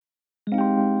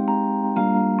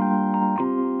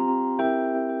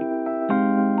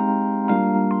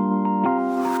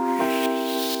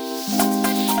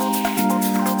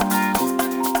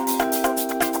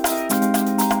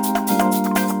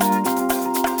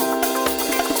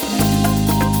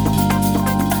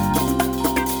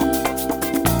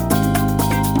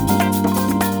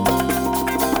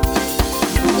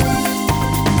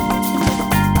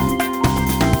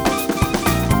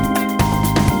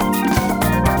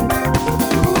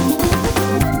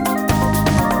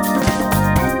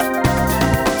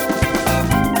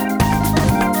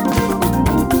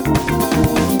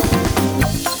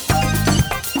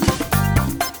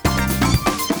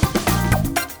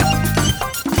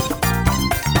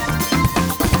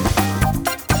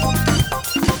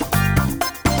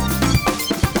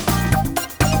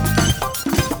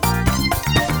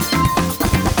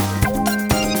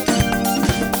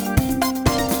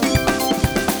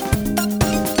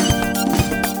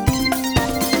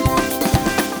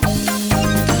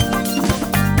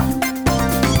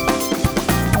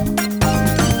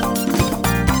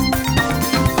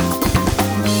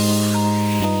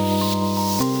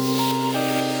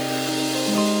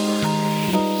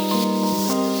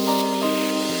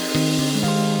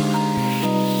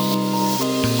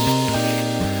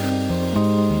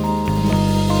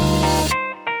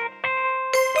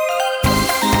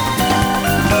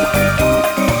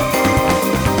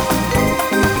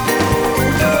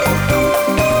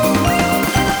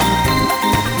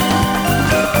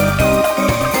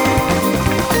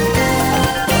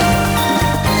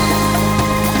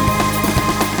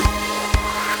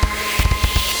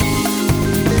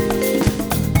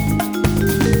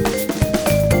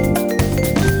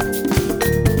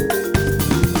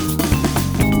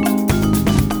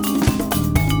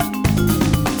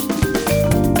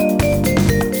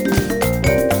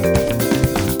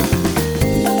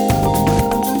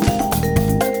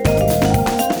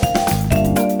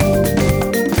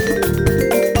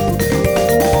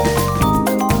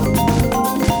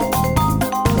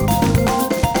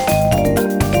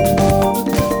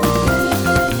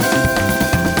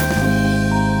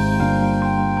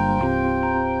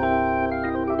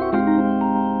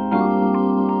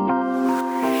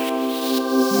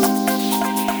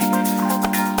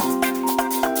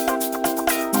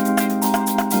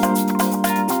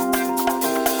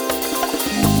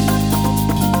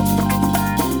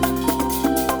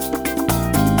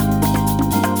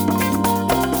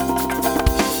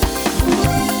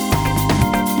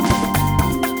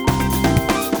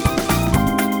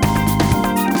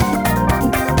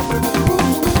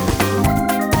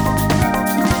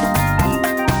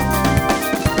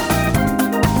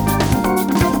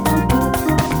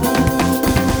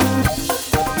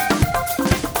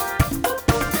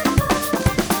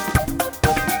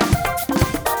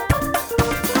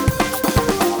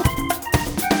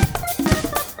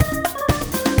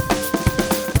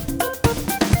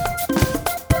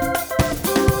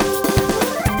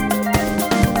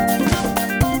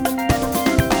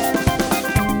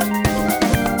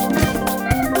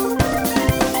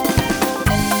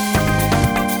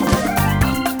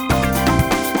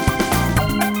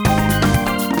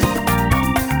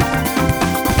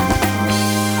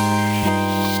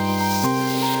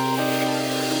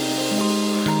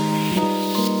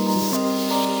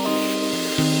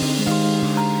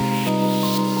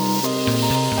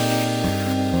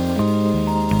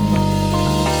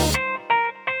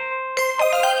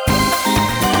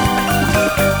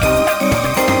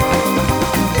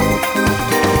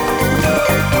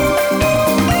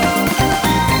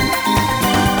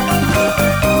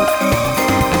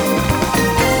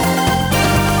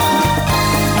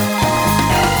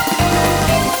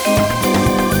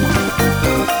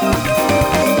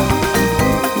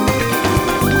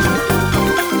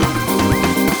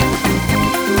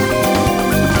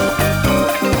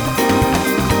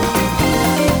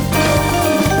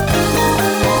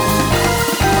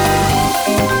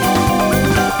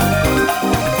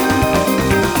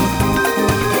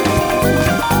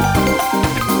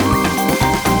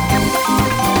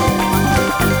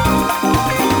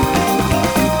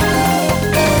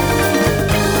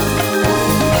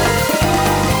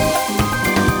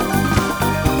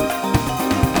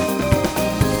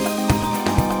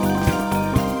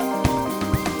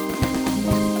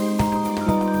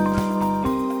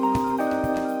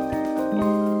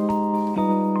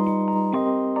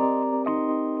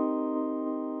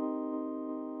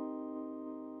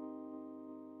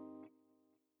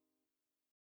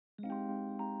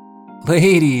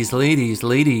Ladies,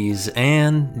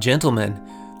 and gentlemen,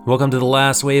 welcome to The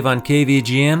Last Wave on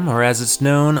KVGM, or as it's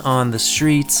known on the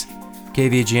streets,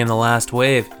 KVGM The Last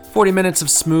Wave. 40 minutes of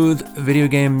smooth video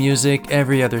game music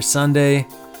every other Sunday.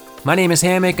 My name is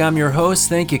Hammock, I'm your host.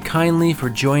 Thank you kindly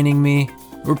for joining me.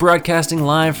 We're broadcasting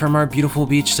live from our beautiful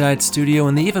beachside studio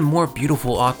in the even more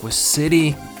beautiful Aqua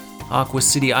City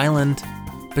Island,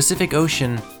 Pacific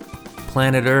Ocean,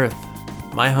 planet Earth.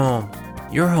 My home,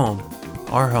 your home,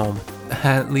 our home,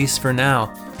 at least for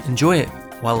now. Enjoy it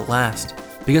while it lasts,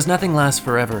 because nothing lasts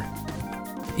forever,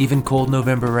 even cold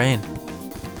November rain.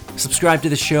 Subscribe to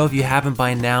the show if you haven't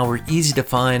by now. We're easy to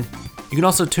find. You can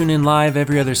also tune in live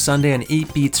every other Sunday on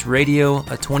 8 Beats Radio,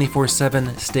 a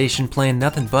 24/7 station playing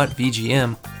nothing but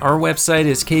VGM. Our website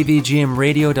is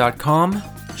kvgmradio.com.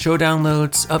 Show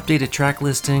downloads, updated track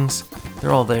listings,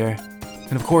 they're all there.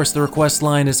 And of course, the request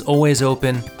line is always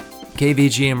open,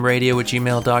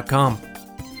 kvgmradio@gmail.com.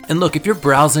 And look, if you're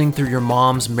browsing through your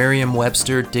mom's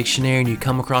Merriam-Webster dictionary and you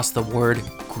come across the word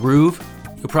groove,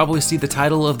 you'll probably see the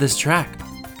title of this track,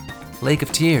 Lake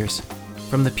of Tears,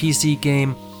 from the PC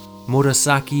game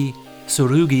Murasaki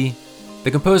Tsurugi.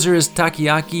 The composer is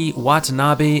Takeaki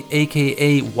Watanabe,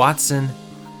 aka Watson.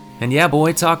 And yeah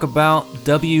boy, talk about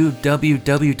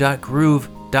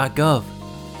www.groove.gov.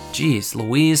 Jeez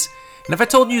Louise. And if I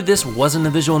told you this wasn't a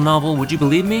visual novel, would you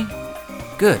believe me?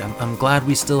 Good, I'm glad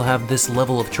we still have this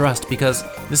level of trust, because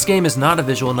this game is not a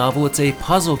visual novel, it's a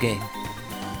puzzle game.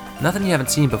 Nothing you haven't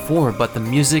seen before, but the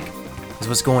music is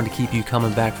what's going to keep you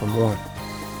coming back for more.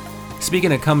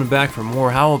 Speaking of coming back for more,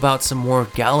 how about some more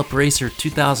Gallop Racer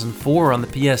 2004 on the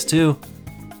PS2?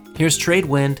 Here's Trade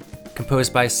Wind,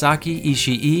 composed by Saki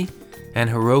Ishii and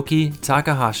Hiroki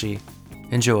Takahashi.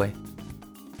 Enjoy.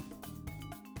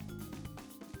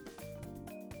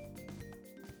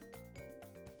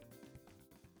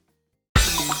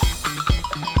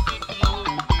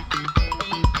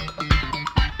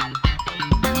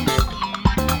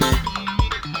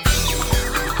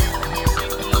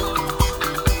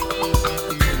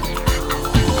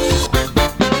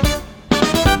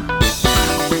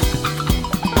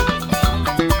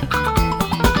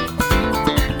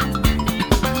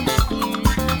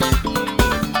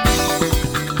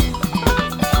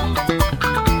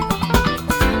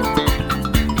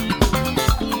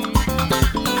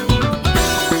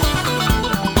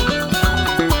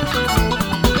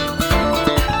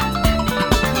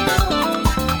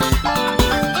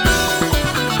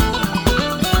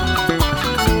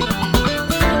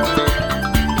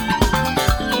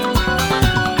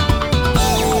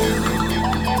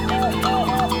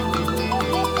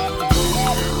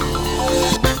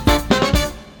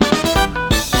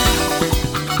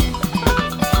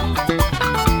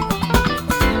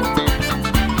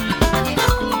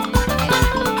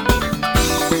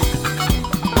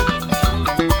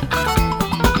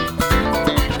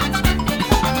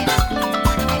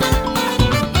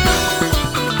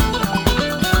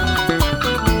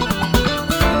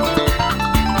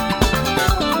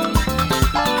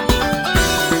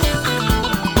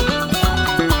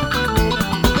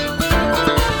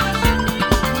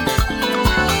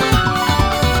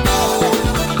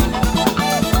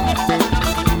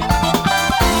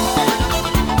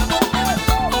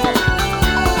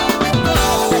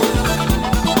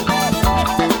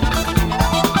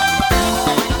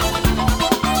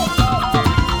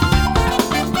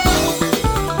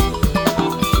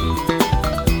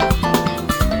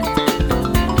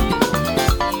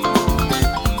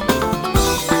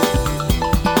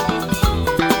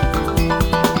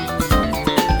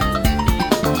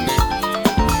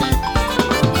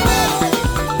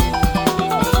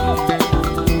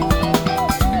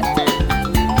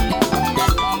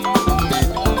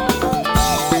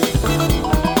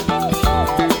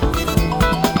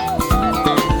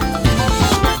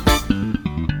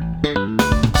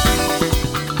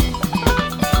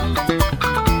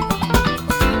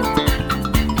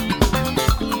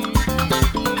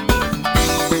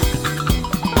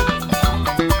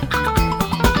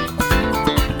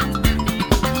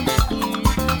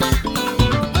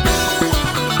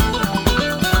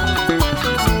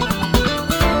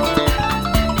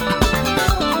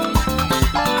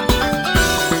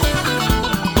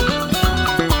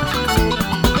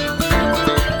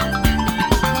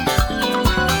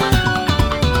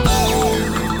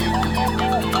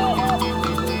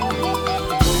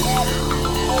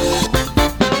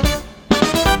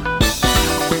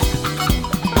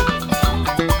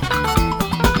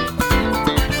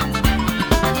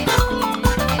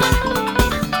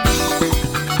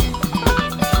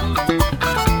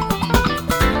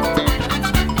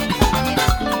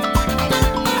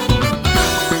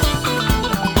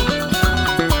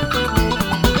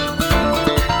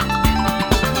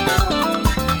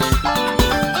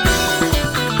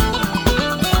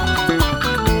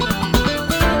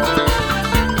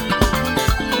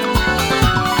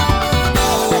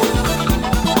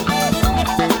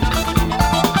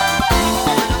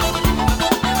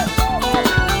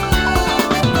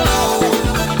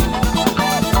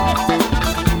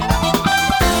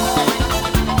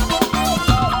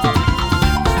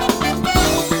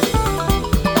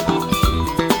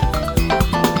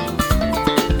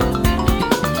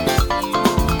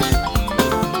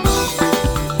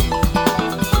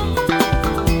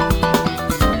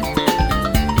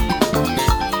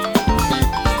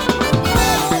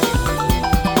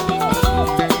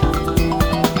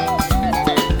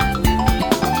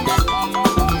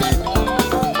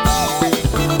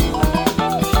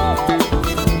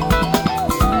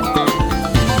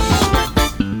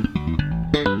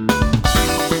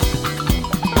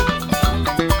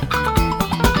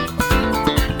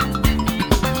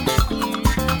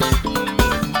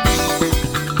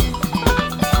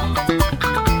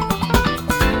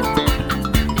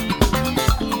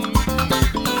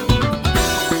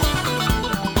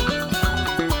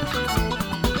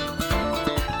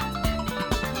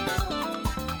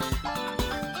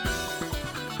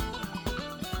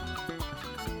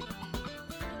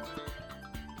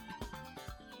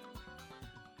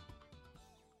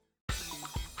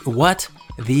 What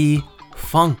the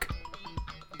funk?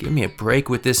 Give me a break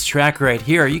with this track right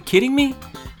here. Are you kidding me?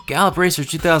 Gallop Racer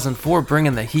 2004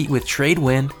 bringing the heat with Trade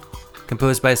Wind,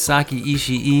 composed by Saki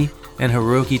Ishii and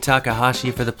Hiroki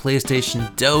Takahashi for the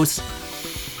PlayStation DOS.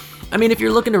 I mean, if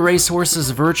you're looking to race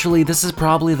horses virtually, this is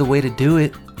probably the way to do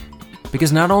it.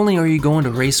 Because not only are you going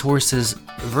to race horses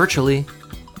virtually,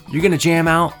 you're going to jam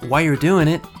out while you're doing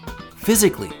it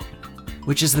physically,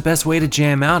 which is the best way to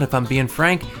jam out if I'm being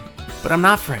frank. But I'm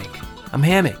not frank. I'm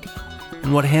hammock.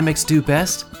 And what hammocks do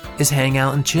best is hang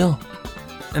out and chill.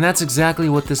 And that's exactly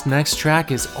what this next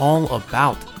track is all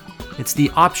about. It's the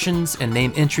options and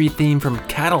name entry theme from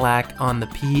Cadillac on the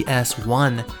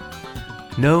PS1.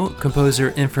 No composer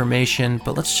information,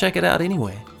 but let's check it out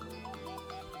anyway.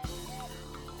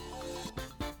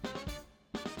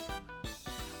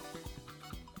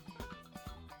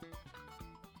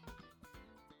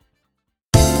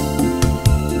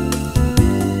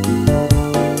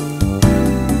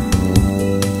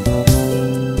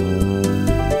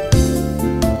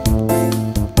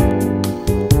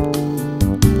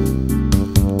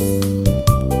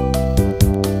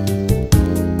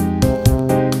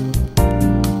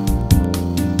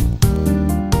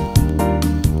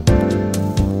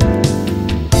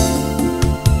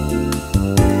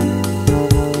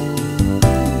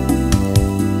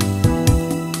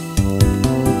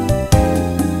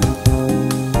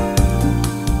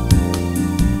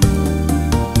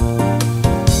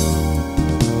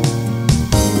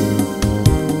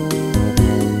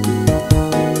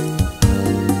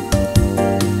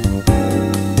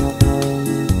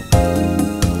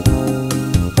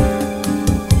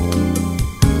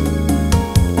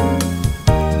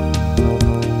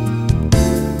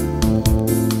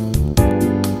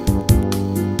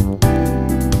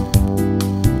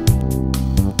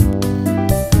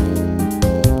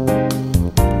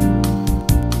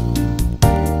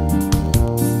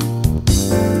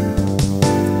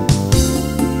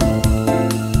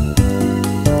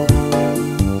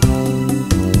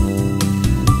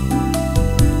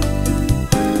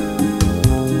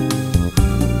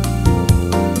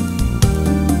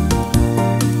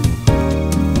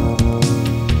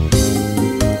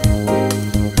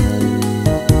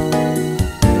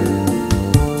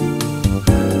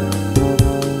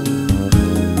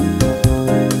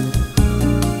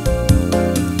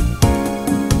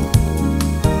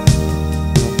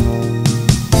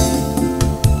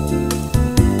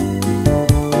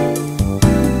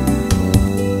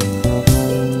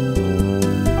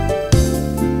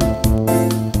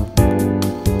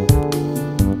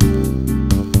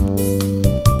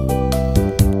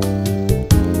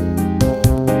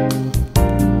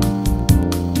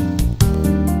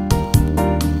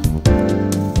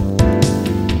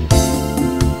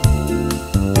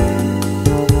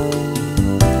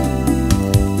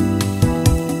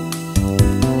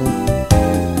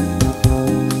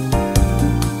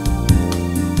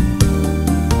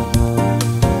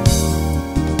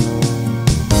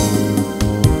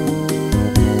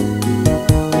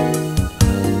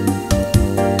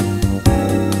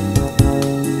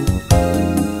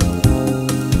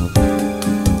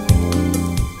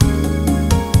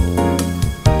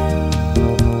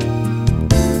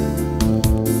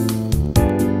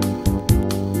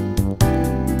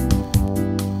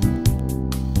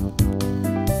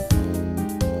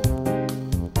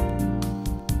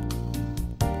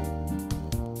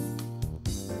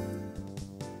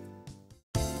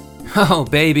 Oh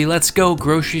baby, let's go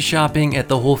grocery shopping at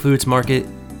the Whole Foods market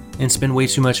and spend way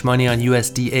too much money on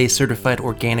USDA certified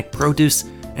organic produce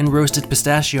and roasted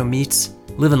pistachio meats.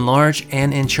 Living large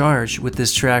and in charge with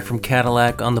this track from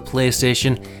Cadillac on the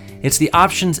PlayStation. It's the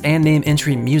options and name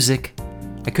entry music.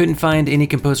 I couldn't find any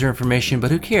composer information,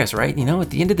 but who cares, right? You know, at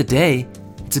the end of the day,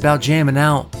 it's about jamming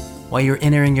out while you're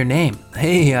entering your name.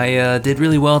 Hey, I did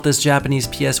really well at this Japanese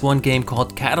PS1 game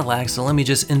called Cadillac, so let me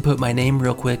just input my name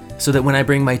real quick so that when I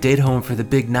bring my date home for the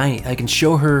big night, I can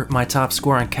show her my top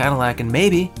score on Cadillac, and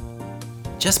maybe,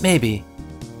 just maybe,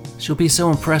 she'll be so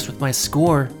impressed with my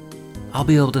score, I'll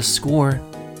be able to score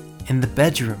in the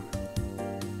bedroom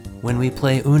when we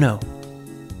play Uno.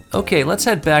 Okay, let's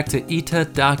head back to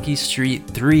Itadaki Street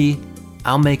 3,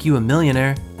 I'll Make You a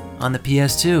Millionaire on the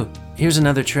PS2. Here's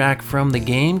another track from the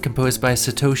game, composed by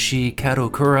Satoshi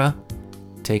Kadokura.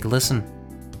 Take a listen.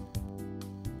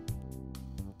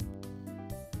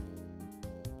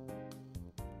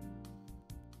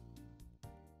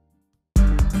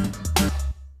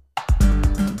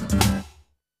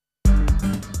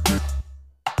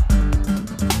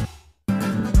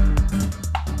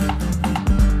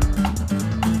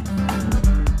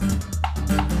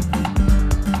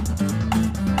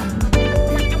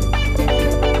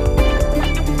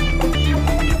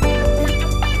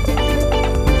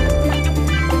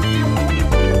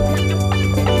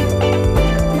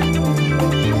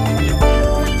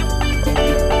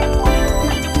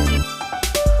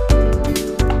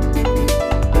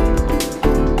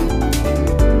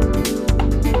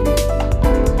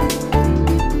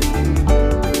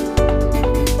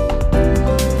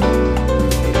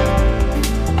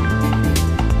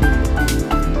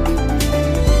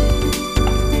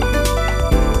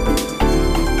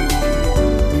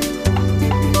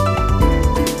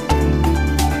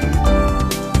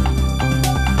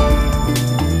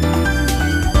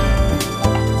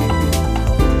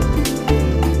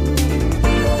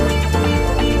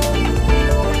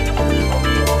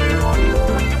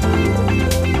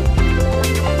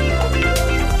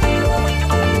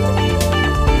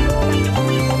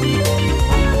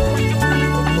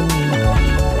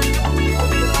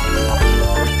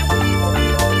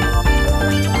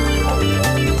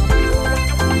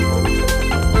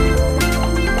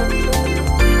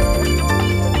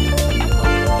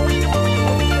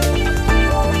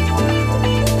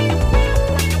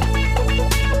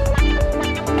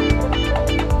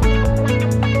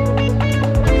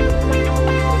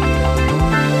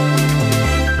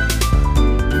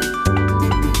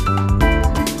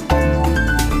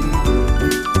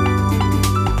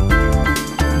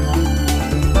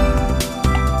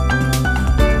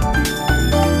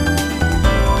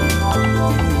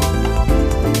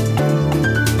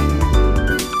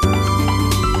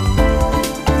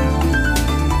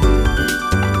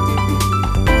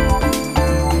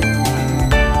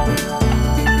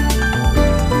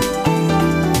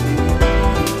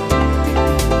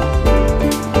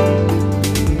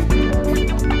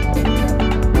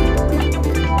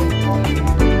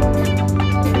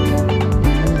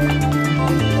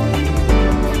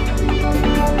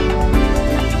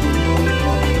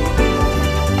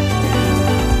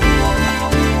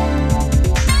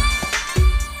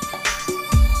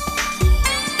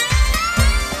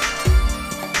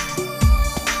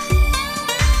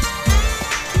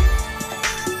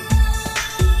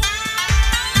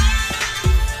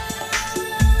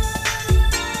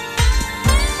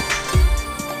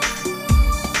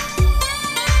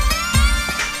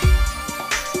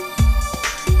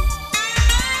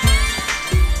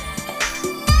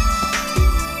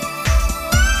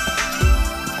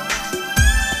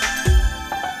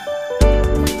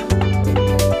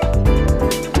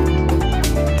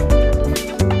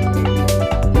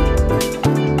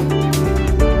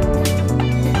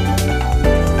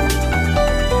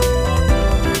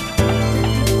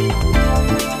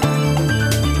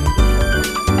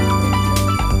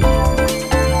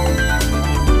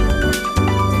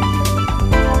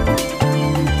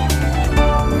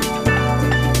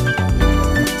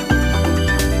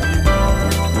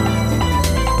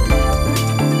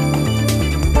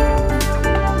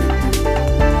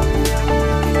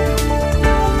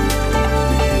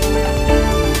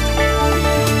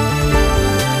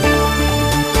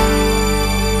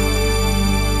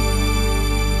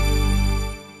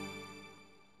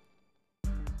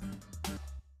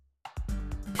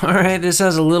 Alright, this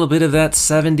has a little bit of that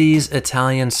 70s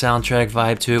Italian soundtrack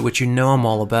vibe to it, which you know I'm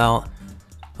all about.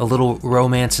 A little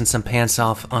romance and some pants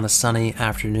off on a sunny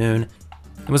afternoon.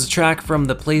 It was a track from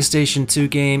the PlayStation 2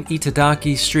 game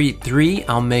Itadaki Street 3,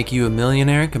 I'll Make You a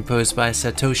Millionaire, composed by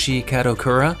Satoshi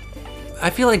Kadokura. I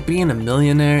feel like being a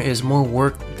millionaire is more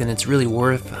work than it's really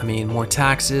worth. I mean, more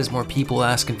taxes, more people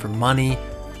asking for money,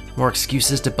 more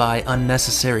excuses to buy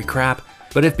unnecessary crap.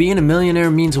 But if being a millionaire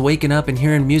means waking up and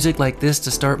hearing music like this to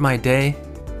start my day,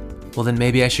 well then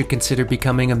maybe I should consider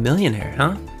becoming a millionaire,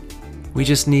 huh? We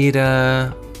just need,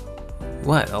 a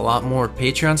lot more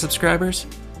Patreon subscribers?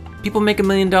 People make $1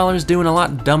 million doing a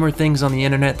lot dumber things on the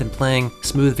internet than playing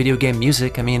smooth video game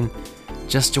music. I mean,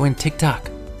 just join TikTok.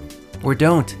 Or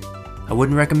don't. I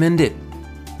wouldn't recommend it.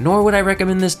 Nor would I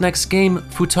recommend this next game,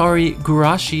 Futari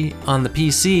Gurashi, on the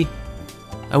PC.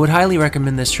 I would highly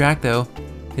recommend this track though.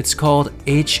 It's called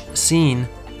H Scene.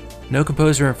 No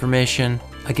composer information.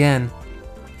 Again,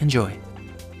 enjoy.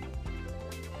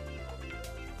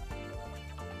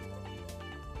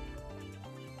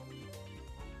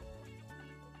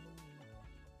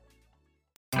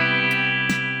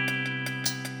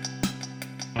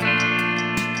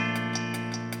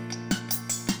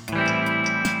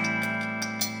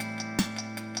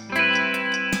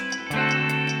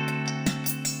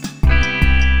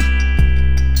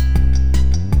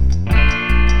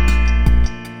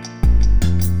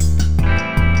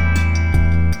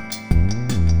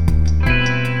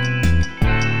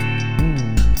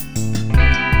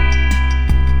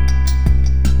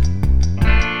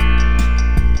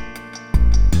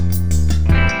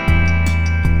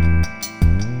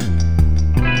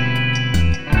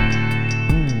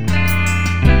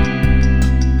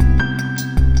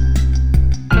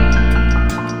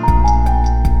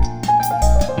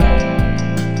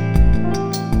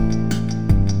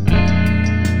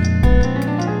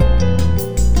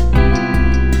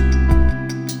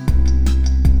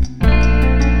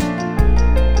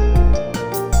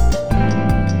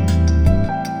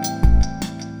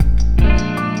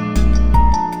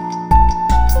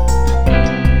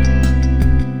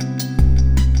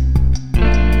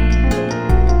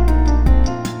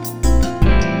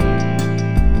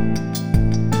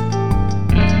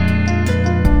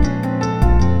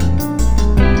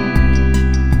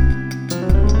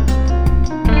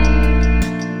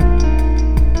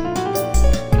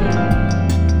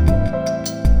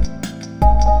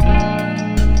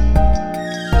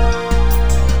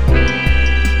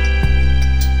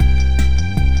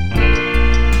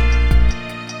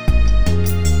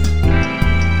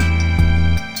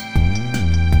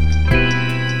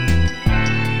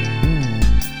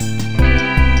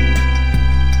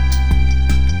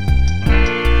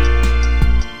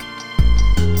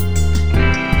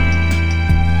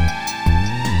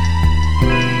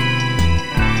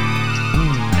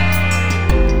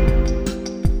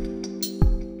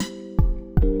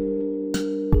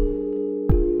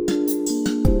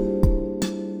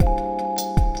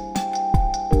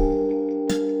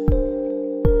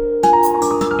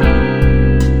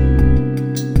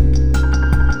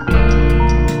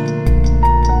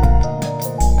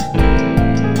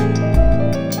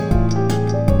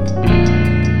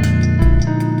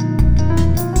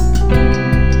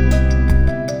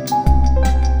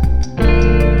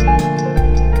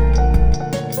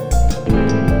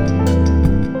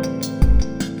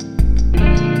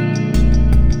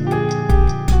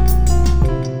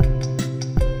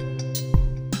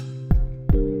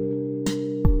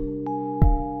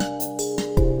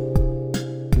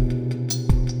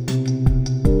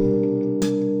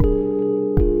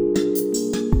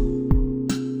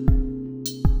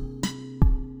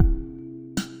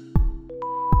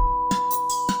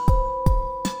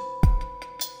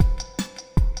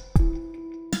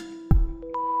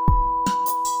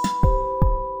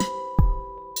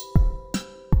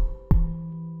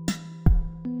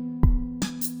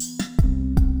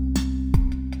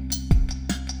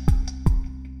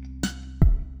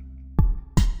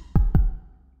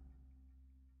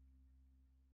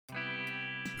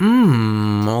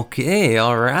 Okay,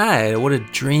 alright. What a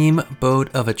dream boat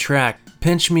of a track.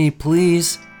 Pinch Me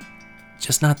Please.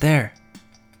 Just not there.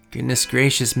 Goodness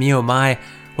gracious me oh my.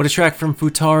 What a track from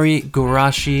Futari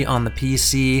Gurashi on the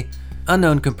PC.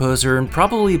 Unknown composer, and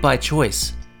probably by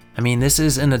choice. I mean, this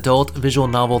is an adult visual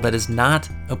novel that is not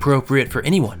appropriate for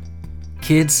anyone.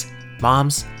 Kids,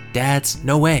 moms, dads,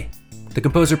 no way. The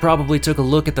composer probably took a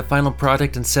look at the final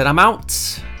product and said, I'm out.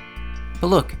 But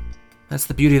look, that's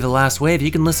the beauty of the Last Wave.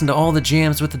 You can listen to all the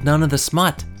jams with none of the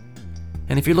smut.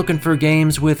 And if you're looking for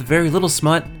games with very little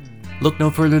smut, look no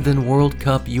further than World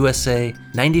Cup USA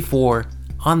 94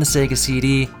 on the Sega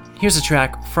CD. Here's a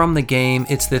track from the game.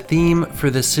 It's the theme for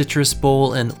the Citrus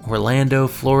Bowl in Orlando,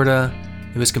 Florida.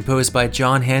 It was composed by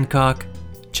John Hancock.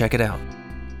 Check it out.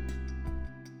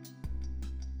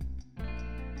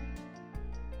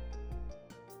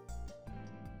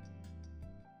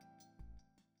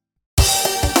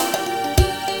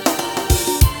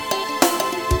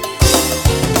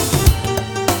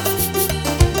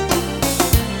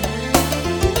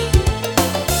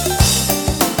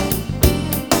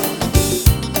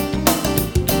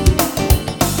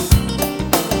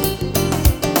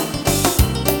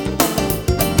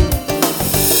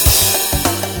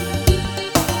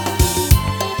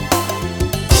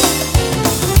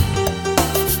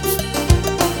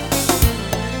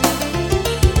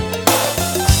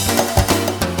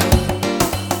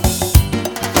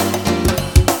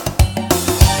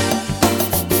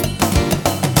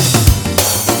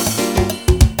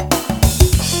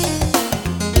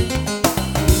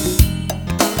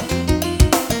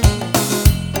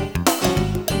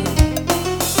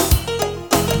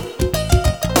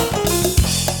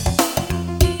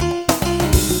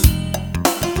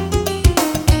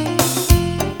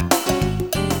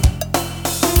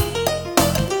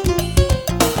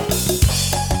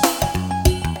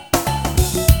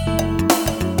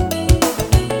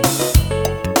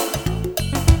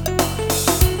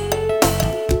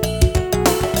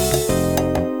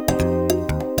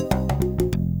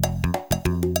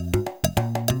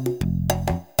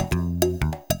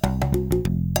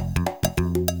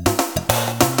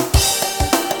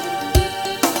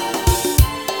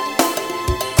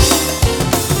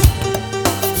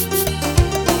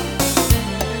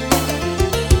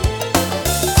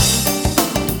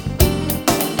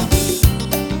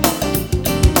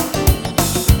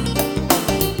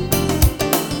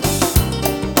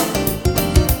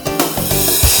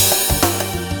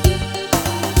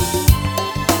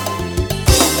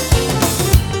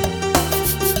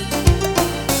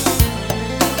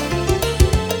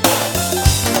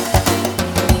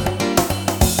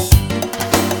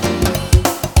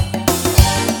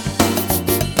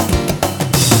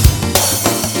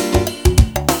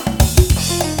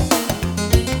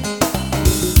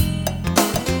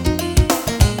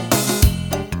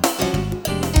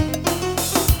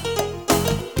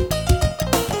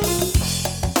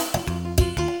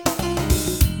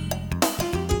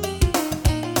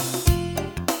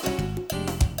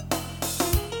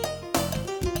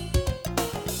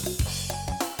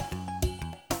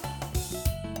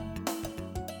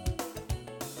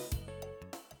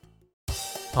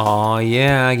 Aw,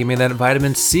 yeah, give me that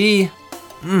vitamin C.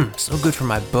 So good for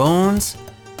my bones.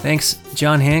 Thanks,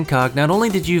 John Hancock. Not only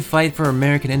did you fight for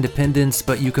American independence,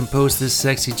 but you composed this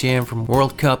sexy jam from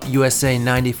World Cup USA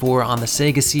 94 on the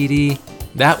Sega CD.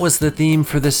 That was the theme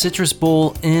for the Citrus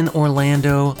Bowl in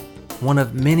Orlando, one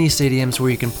of many stadiums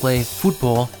where you can play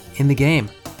football in the game.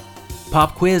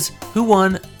 Pop quiz, who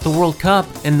won the World Cup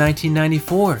in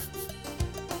 1994?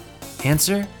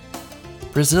 Answer?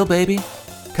 Brazil, baby.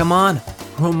 Come on.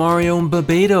 Romario and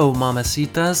Bebeto,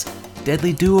 mamacitas.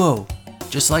 Deadly duo.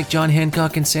 Just like John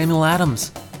Hancock and Samuel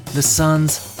Adams. The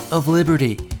Sons of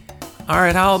Liberty.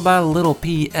 Alright, how about a little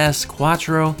P.S.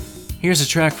 Quattro? Here's a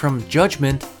track from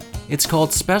Judgment. It's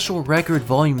called Special Record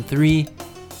Volume 3.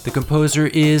 The composer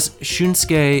is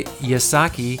Shunsuke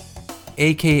Yasaki,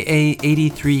 aka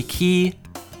 83 Key.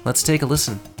 Let's take a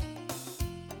listen.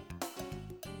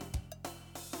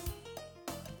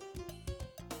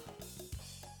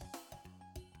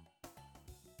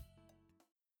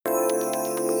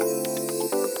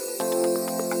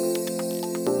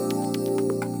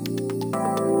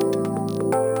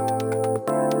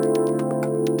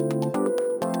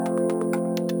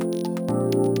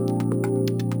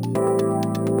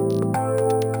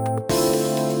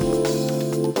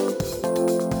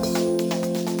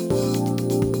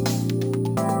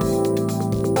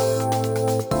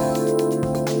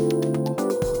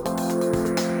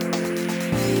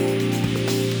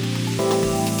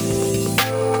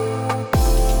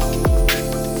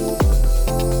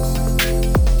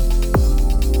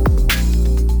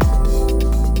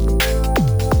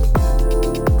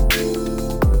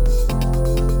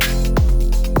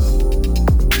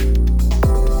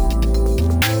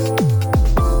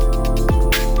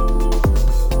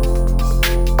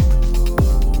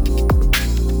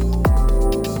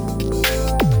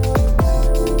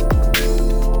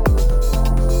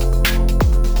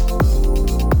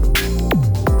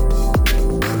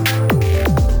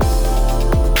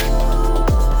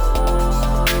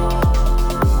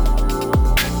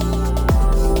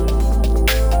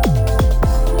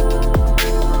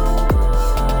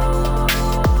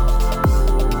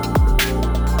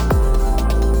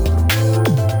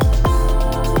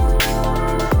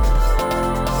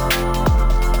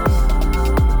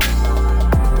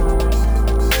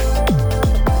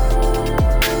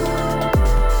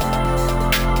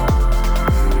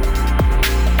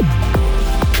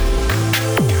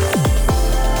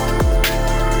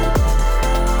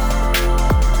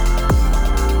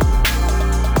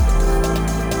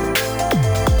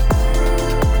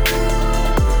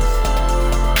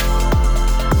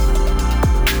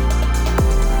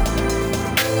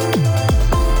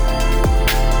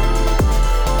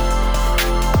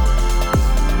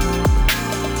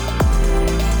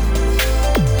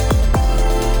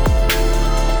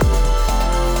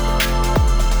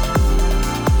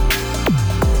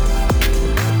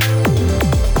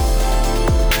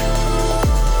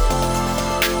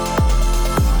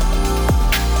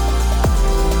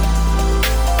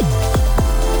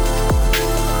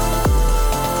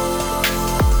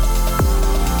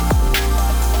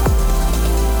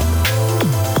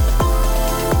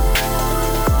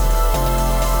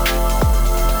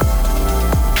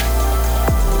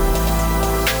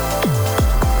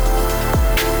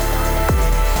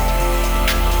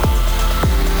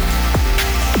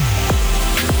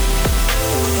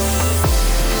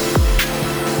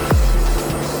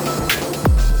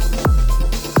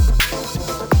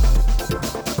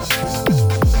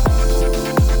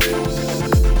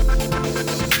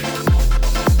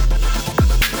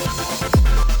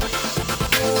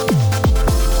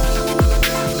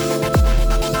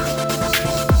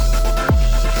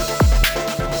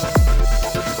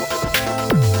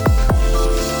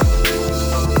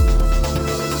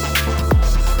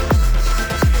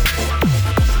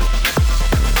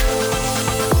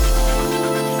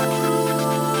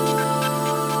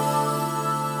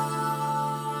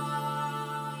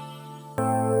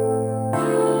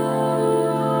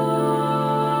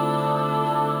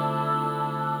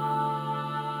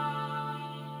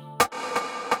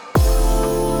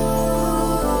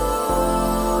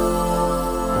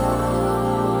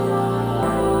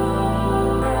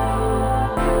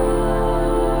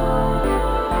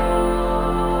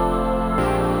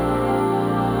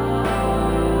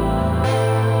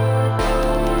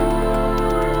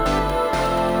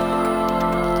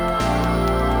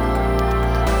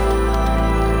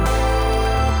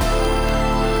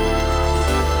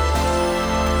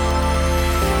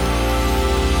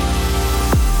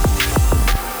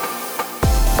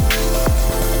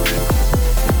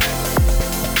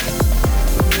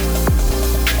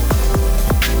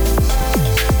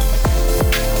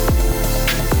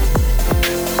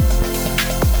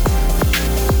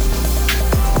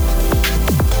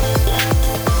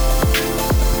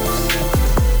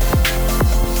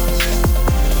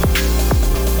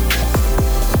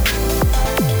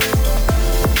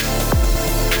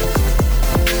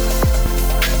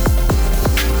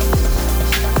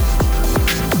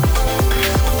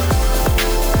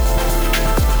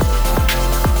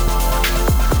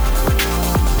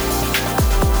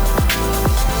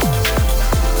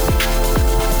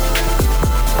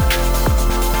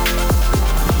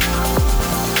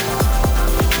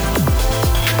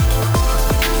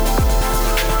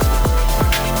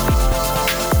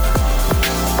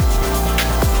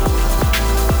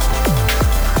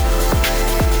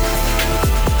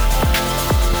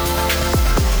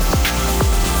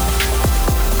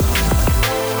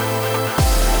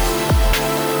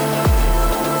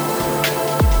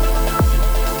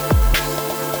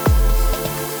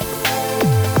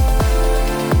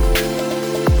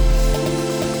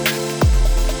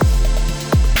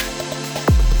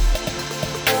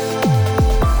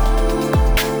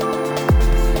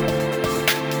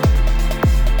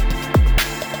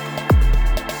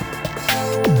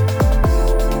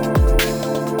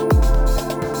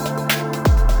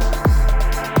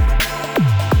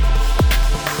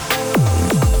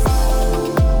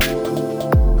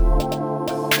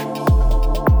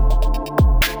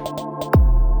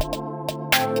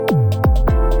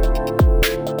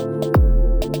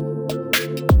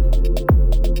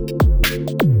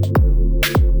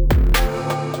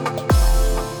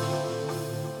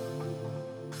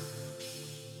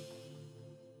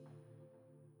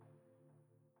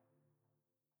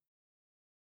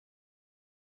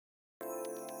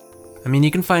 I mean,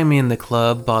 you can find me in the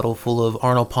club, bottle full of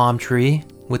Arnold Palm Tree,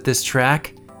 with this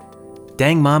track.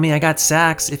 Dang Mommy, I Got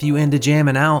Sax, if you into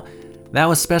jamming out. That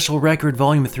was Special Record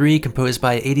Volume 3, composed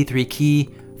by 83 Key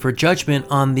for Judgment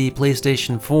on the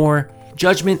PlayStation 4.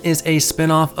 Judgment is a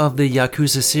spin-off of the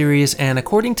Yakuza series, and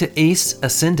according to Ace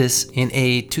Ascendis in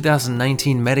a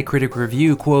 2019 Metacritic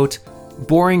review, quote,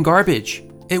 boring garbage.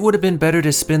 It would have been better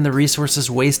to spend the resources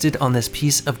wasted on this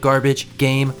piece of garbage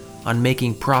game on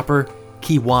making proper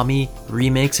Kiwami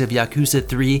remakes of Yakuza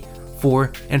 3,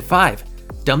 4, and 5.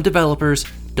 Dumb developers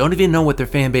don't even know what their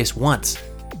fanbase wants.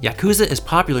 Yakuza is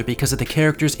popular because of the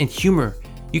characters and humor.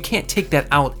 You can't take that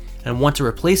out and want to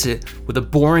replace it with a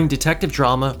boring detective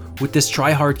drama with this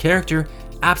try-hard character.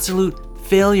 Absolute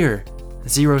failure.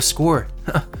 0 score.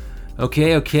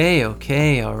 Okay,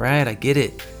 alright, I get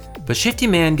it. But Shifty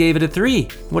Man gave it a 3.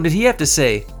 What did he have to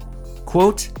say?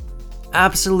 Quote,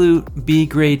 absolute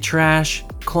B-grade trash,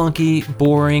 clunky,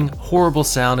 boring, horrible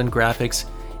sound and graphics.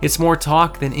 It's more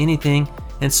talk than anything,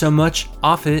 and so much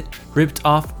off it ripped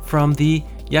off from the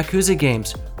Yakuza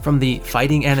games, from the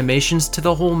fighting animations to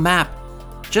the whole map.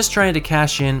 Just trying to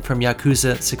cash in from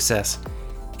Yakuza success.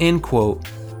 End quote.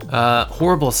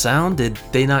 Horrible sound? Did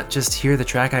they not just hear the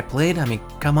track I played? I mean,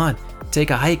 come on, take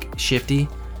a hike, Shifty.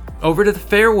 Over to the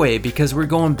fairway, because we're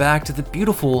going back to the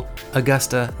beautiful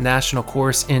Augusta National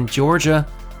Course in Georgia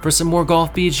for some more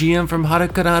golf BGM from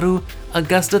Harukanaru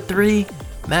Augusta 3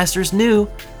 Masters New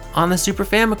on the Super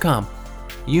Famicom.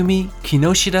 Yumi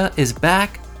Kinoshita is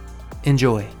back.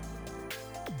 Enjoy.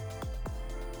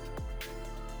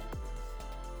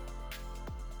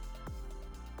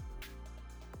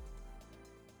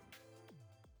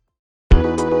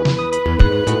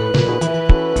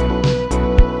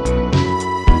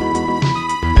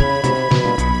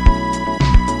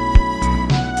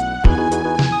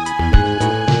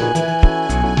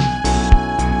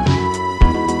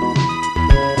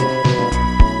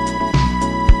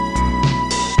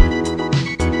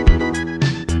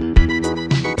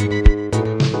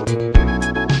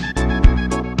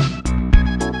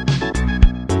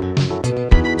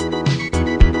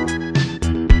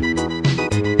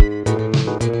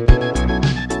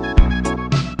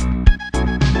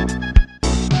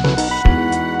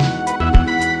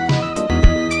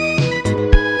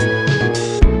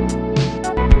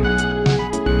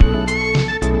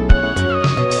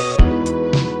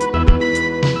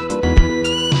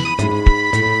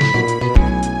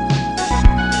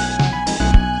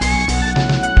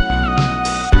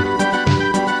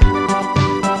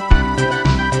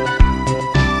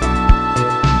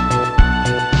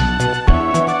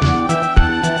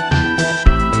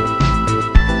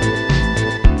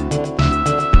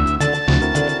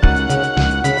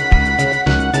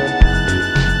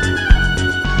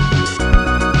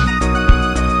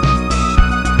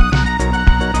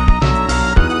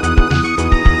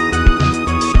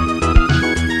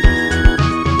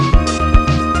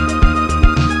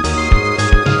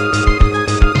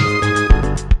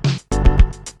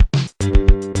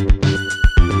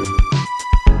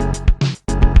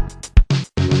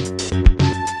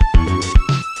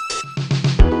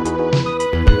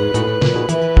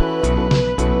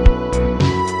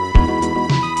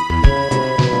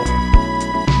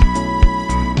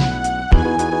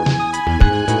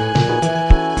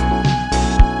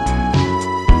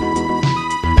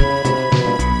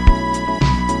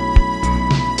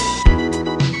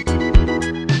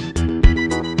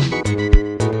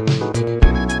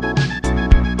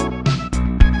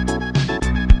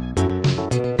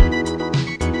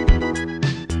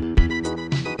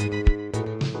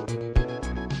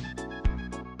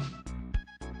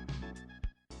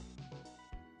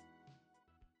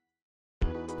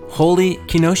 Holy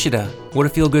Kinoshita, what a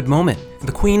feel-good moment.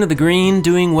 The Queen of the Green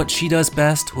doing what she does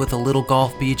best with a little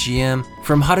golf BGM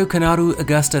from Harukanaru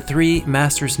Augusta 3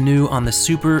 Masters New on the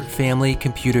Super Family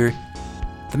Computer.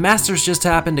 The Masters just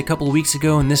happened a couple weeks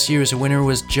ago, and this year's winner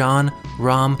was John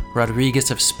Ram Rodriguez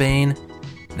of Spain.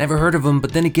 Never heard of him,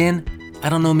 but then again, I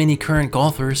don't know many current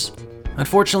golfers.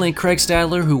 Unfortunately, Craig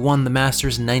Stadler, who won the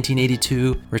Masters in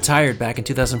 1982, retired back in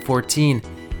 2014.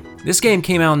 This game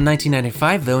came out in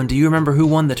 1995 though, and do you remember who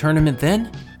won the tournament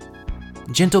then?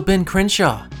 Gentle Ben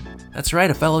Crenshaw. That's right,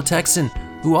 a fellow Texan,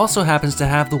 who also happens to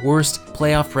have the worst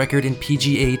playoff record in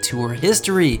PGA Tour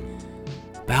history.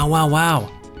 Bow wow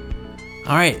wow.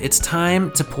 Alright, it's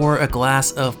time to pour a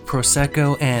glass of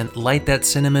Prosecco and light that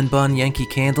cinnamon bun Yankee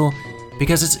candle,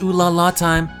 because it's ooh la la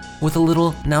time with a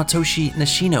little Naotoshi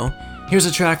Nishino. Here's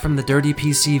a track from the Dirty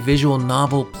PC visual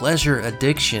novel Pleasure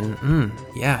Addiction.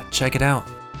 Yeah, check it out.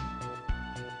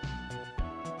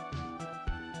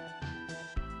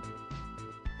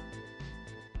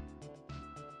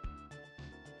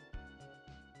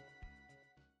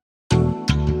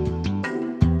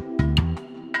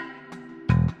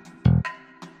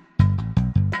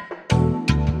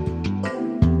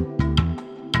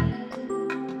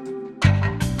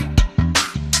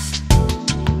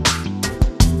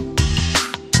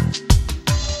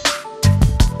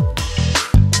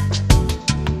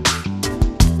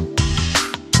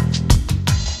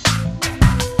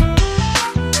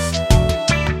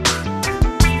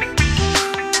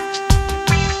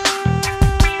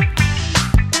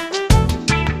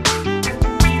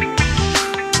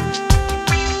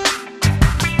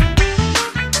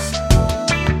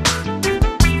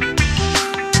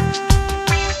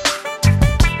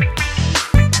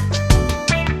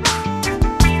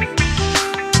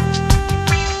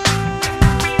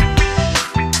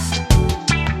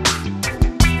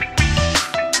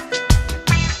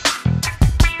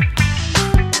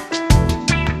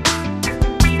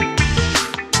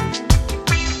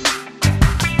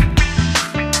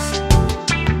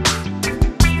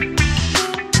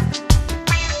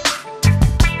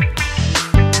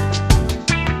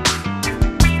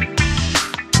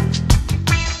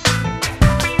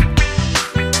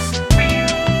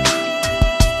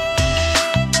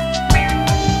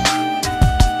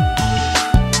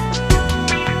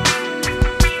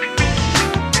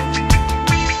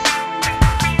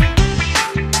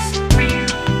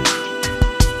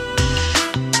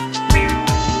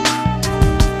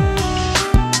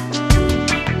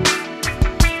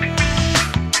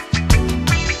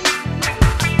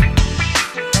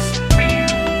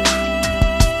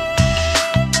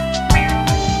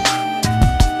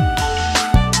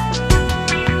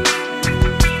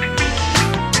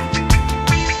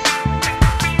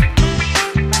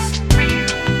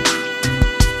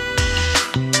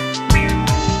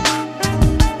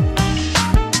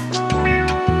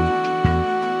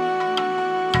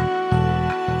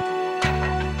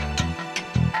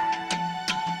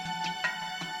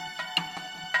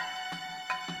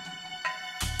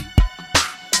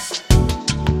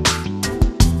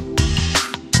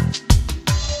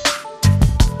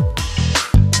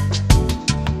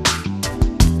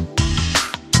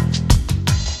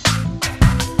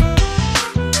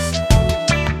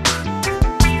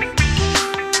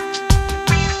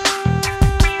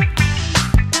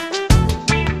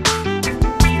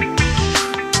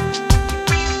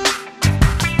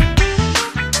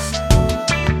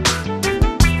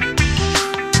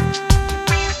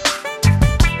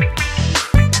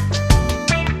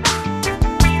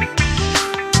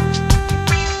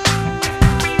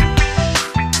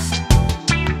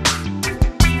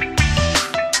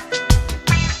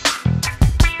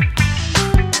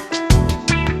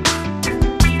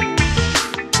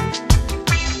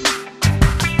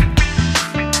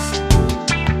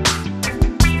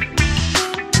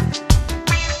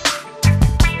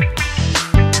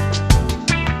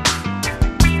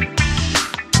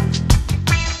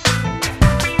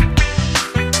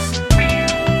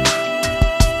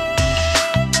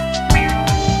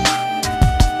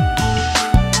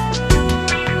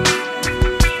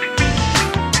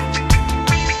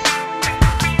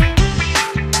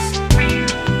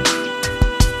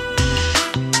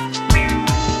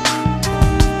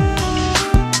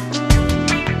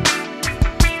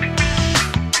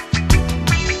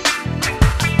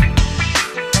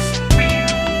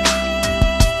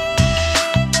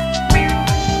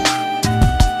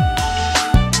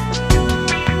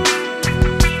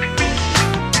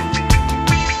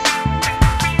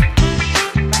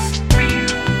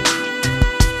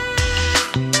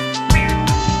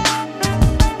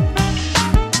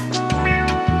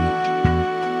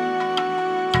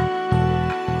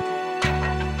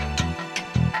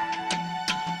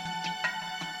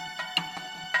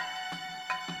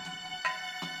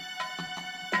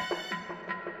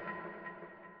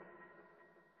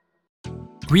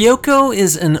 Ryoko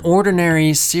is an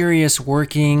ordinary, serious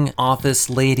working office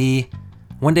lady.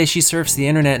 One day she surfs the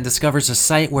internet and discovers a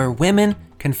site where women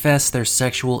confess their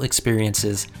sexual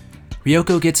experiences.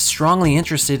 Ryoko gets strongly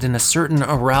interested in a certain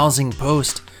arousing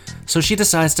post, so she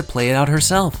decides to play it out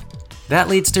herself. That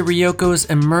leads to Ryoko's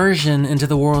immersion into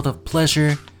the world of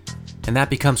pleasure, and that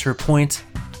becomes her point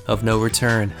of no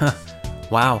return.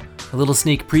 Wow, a little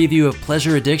sneak preview of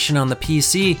Pleasure Addiction on the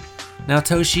PC. Now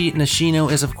Toshi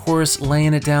Nishino is of course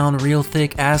laying it down real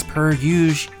thick as per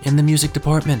usual in the music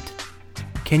department.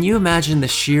 Can you imagine the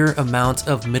sheer amount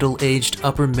of middle-aged,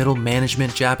 upper-middle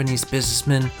management Japanese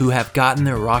businessmen who have gotten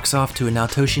their rocks off to a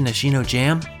Naotoshi Nishino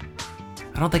jam?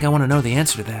 I don't think I want to know the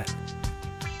answer to that.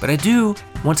 But I do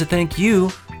want to thank you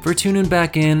for tuning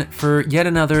back in for yet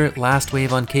another Last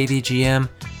Wave on KVGM.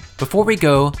 Before we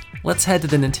go, let's head to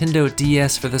the Nintendo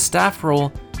DS for the staff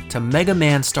roll to Mega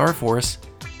Man Star Force.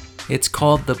 It's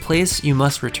called The Place You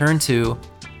Must Return To.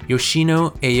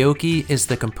 Yoshino Aoki is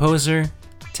the composer.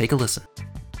 Take a listen.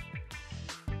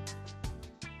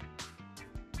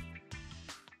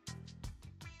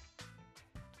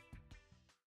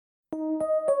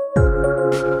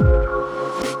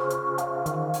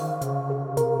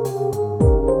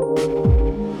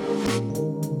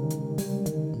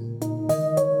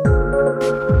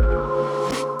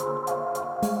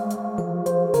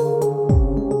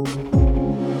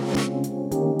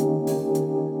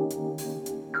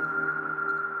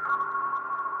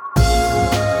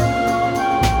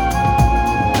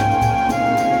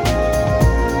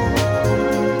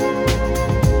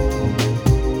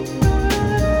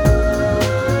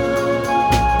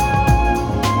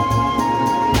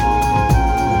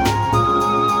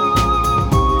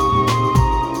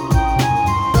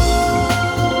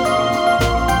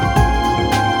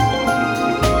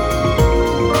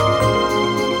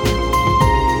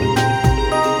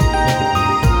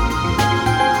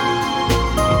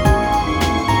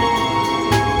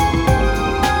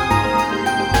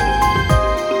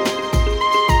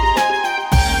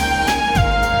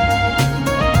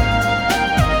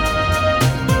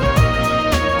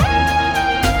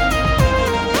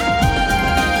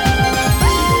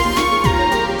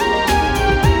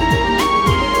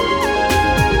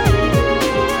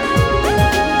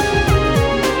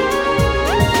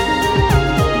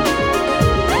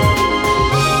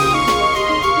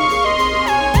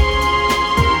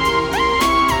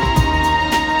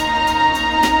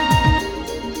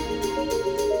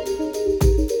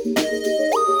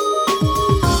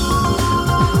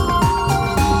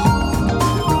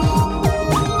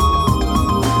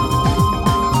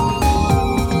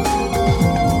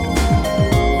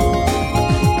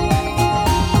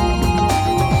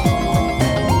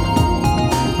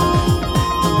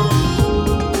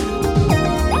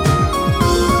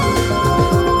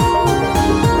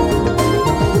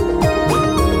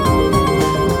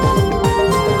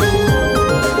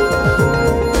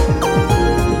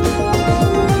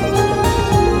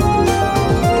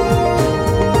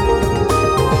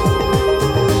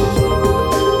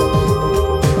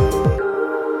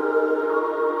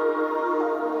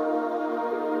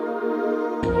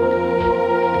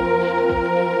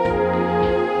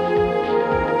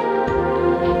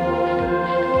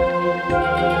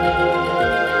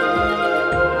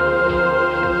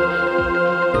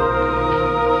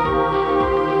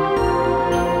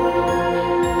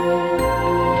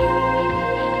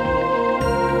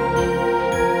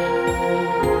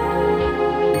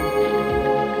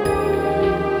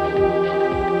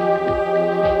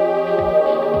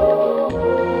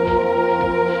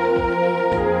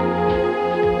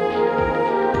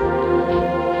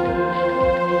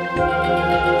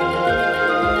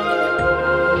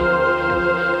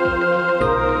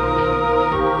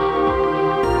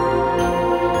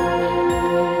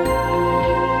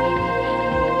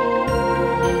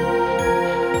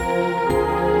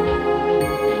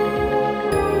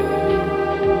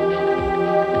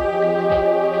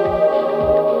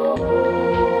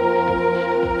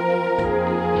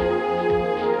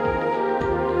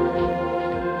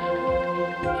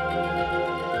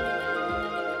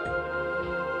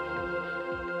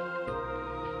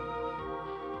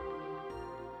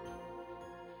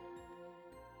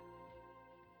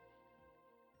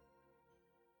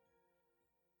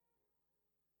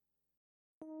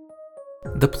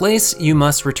 The Place You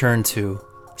Must Return To,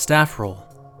 Staff Roll,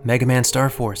 Mega Man Star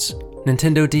Force,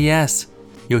 Nintendo DS,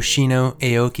 Yoshino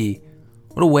Aoki.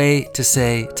 What a way to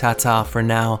say ta-ta for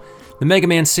now. The Mega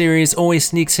Man series always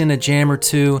sneaks in a jam or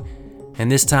two,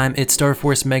 and this time it's Star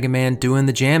Force Mega Man doing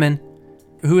the jammin',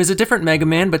 who is a different Mega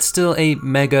Man but still a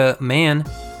Mega Man,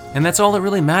 and that's all that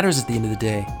really matters at the end of the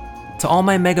day. To all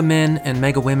my Mega Men and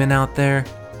Mega Women out there,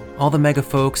 all the mega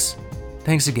folks,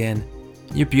 thanks again.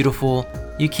 You're beautiful.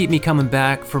 You keep me coming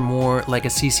back for more like a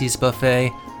CC's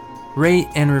Buffet. Rate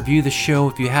and review the show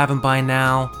if you haven't by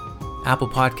now. Apple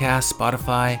Podcasts,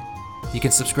 Spotify. You can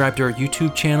subscribe to our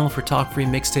YouTube channel for talk-free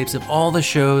mixtapes of all the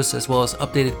shows, as well as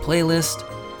updated playlist.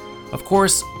 Of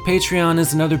course, Patreon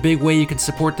is another big way you can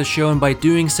support the show, and by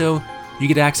doing so, you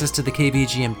get access to the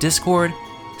KVGM Discord,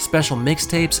 special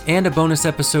mixtapes, and a bonus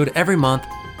episode every month,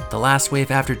 The Last Wave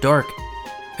After Dark.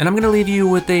 And I'm going to leave you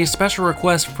with a special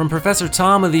request from Professor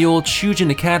Tom of the old Shujin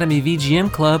Academy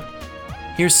VGM Club.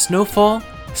 Here's Snowfall,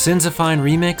 Sinzafine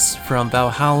remix from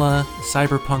Valhalla,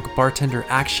 Cyberpunk Bartender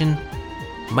Action.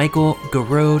 Michael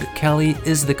Garode Kelly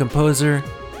is the composer.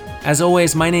 As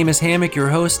always, my name is Hammock, your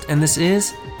host, and this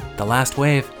is The Last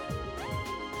Wave.